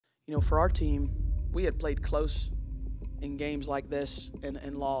You know, for our team, we had played close in games like this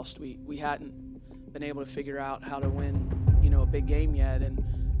and lost. We hadn't been able to figure out how to win, you know, a big game yet, and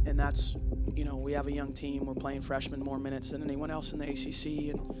that's, you know, we have a young team. We're playing freshmen more minutes than anyone else in the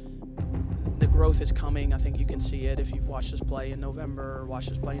ACC, and the growth is coming. I think you can see it if you've watched us play in November or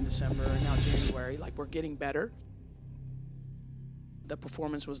watched us play in December and now January. Like, we're getting better. The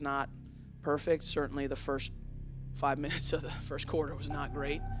performance was not perfect. Certainly the first 5 minutes of the first quarter was not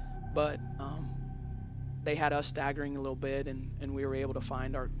great, but they had us staggering a little bit, and we were able to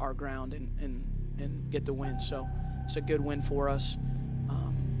find our ground and get the win. So it's a good win for us,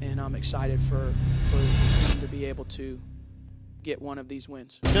 and I'm excited for the team to be able to get one of these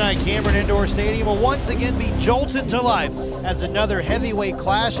wins. Tonight, Cameron Indoor Stadium will once again be jolted to life as another heavyweight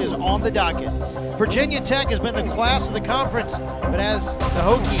clash is on the docket. Virginia Tech has been the class of the conference, but as the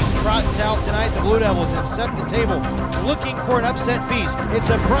Hokies trot south tonight, the Blue Devils have set the table looking for an upset feast. It's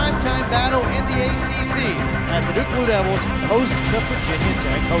a primetime battle in the ACC as the Duke Blue Devils host the Virginia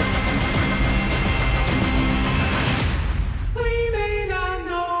Tech Hokies.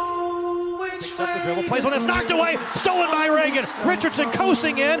 Up the dribble, plays one that's knocked away, stolen by Reagan. Richardson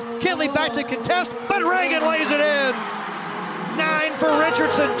coasting in, Kinley back to contest, but Reagan lays it in. 9 for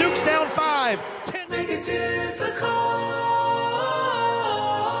Richardson, Duke's down 5. 10. Make it difficult.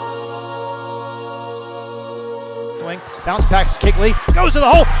 Bounce back, Kigley goes to the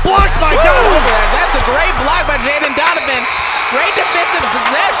hole, blocked by Donovan. That's a great block by Jaden Donovan. Great defensive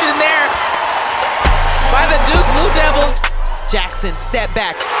possession there by the Duke Blue Devils. Jackson, step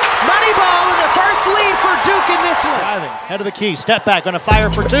back. Money ball in the first lead for Duke in this one. Driving, head of the key, step back, gonna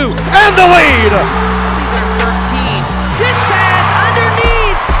fire for 2, and the lead! 13. Dish pass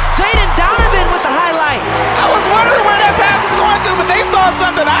underneath. Jaden Donovan with the highlight. I was wondering where that pass was going to, but they saw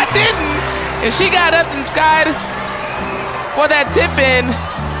something I didn't. And she got up and skied for that tip in.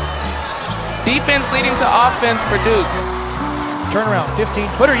 Defense leading to offense for Duke. Turnaround,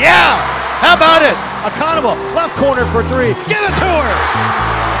 15-footer, yeah! How about it? Economou, left corner for 3. Give it to her!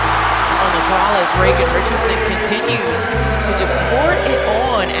 On the ball as Reagan Richardson continues to just pour it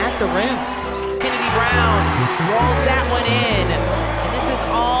on at the rim. Kennedy Brown rolls that one in, and this is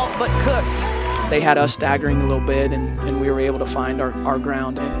all but cooked. They had us staggering a little bit, and we were able to find our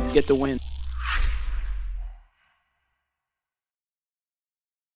ground and get the win.